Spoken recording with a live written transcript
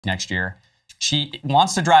next year. She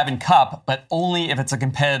wants to drive in Cup, but only if it's a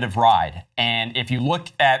competitive ride. And if you look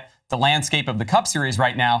at the landscape of the Cup Series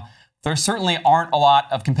right now, there certainly aren't a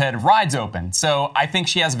lot of competitive rides open. So I think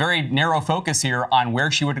she has very narrow focus here on where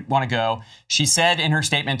she would want to go. She said in her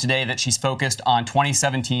statement today that she's focused on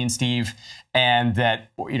 2017, Steve, and that,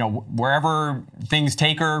 you know, wherever things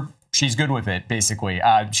take her, she's good with it, basically.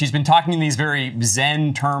 She's been talking in these very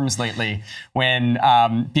zen terms lately when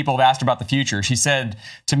people have asked about the future. She said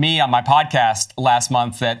to me on my podcast last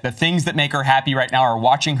month that the things that make her happy right now are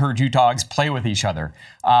watching her two dogs play with each other.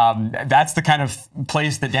 That's the kind of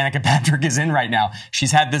place that Danica Patrick is in right now.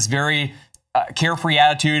 She's had this very carefree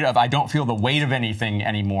attitude of I don't feel the weight of anything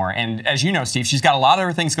anymore. And as you know, Steve, she's got a lot of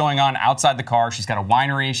other things going on outside the car. She's got a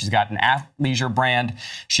winery. She's got an athleisure brand.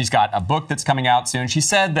 She's got a book that's coming out soon. She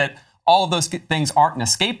said that all of those things aren't an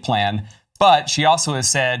escape plan, but she also has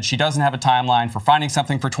said she doesn't have a timeline for finding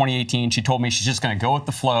something for 2018. She told me she's just going to go with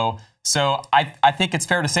the flow. So I think it's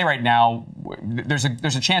fair to say right now there's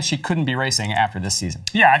a chance she couldn't be racing after this season.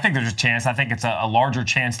 Yeah, I think there's a chance. I think it's a larger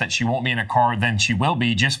chance that she won't be in a car than she will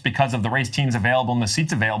be just because of the race teams available and the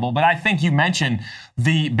seats available. But I think you mentioned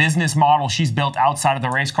the business model she's built outside of the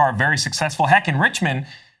race car, very successful. Heck, in Richmond,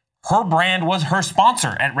 her brand was her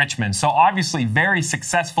sponsor at Richmond. So obviously very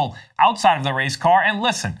successful outside of the race car. And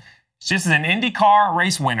listen, this is an IndyCar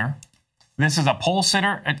race winner. This is a pole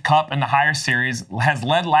sitter at Cup in the higher series, has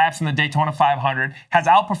led laps in the Daytona 500, has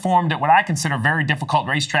outperformed at what I consider very difficult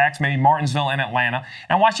racetracks, maybe Martinsville and Atlanta.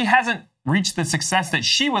 And while she hasn't reached the success that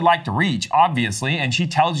she would like to reach, obviously, and she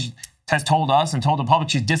has told us and told the public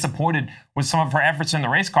she's disappointed with some of her efforts in the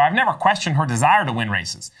race car, I've never questioned her desire to win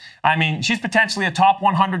races. I mean, she's potentially a top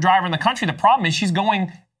 100 driver in the country. The problem is she's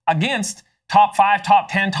going against top 5, top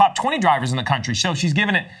 10, top 20 drivers in the country. So she's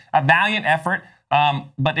given it a valiant effort.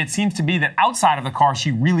 But it seems to be that outside of the car,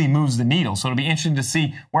 she really moves the needle. So it'll be interesting to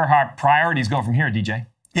see where her priorities go from here, DJ.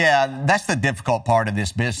 Yeah, that's the difficult part of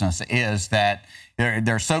this business is that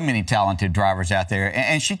there are so many talented drivers out there.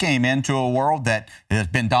 And she came into a world that has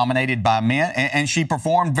been dominated by men, and she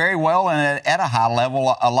performed very well at a high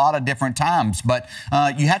level a lot of different times. But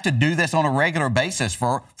you have to do this on a regular basis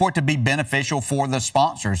for it to be beneficial for the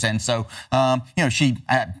sponsors. And so, you know,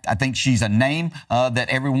 I think she's a name that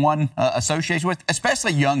everyone associates with,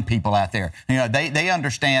 especially young people out there. You know, they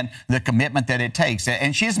understand the commitment that it takes.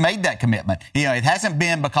 And she has made that commitment. You know, it hasn't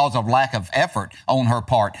been because of lack of effort on her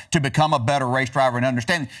part to become a better race driver and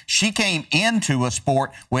understand. She came into a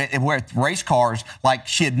sport with race cars like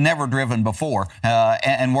she had never driven before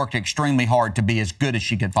and worked extremely hard to be as good as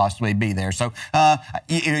she could possibly be there. So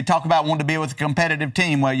you talk about wanting to be with a competitive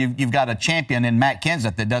team. Well, you've got a champion in Matt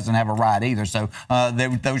Kenseth that doesn't have a ride either. So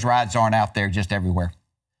those rides aren't out there just everywhere.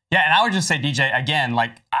 Yeah, and I would just say, DJ, again,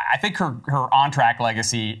 like, I think her on-track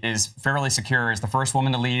legacy is fairly secure as the first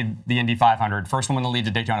woman to lead the Indy 500, first woman to lead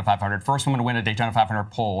the Daytona 500, first woman to win a Daytona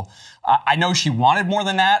 500 pole. I know she wanted more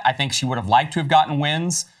than that. I think she would have liked to have gotten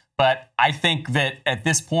wins. But I think that at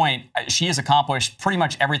this point, she has accomplished pretty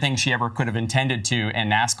much everything she ever could have intended to in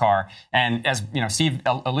NASCAR. And as you know, Steve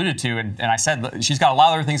alluded to, and I said, she's got a lot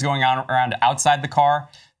of other things going on around outside the car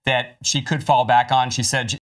that she could fall back on. She said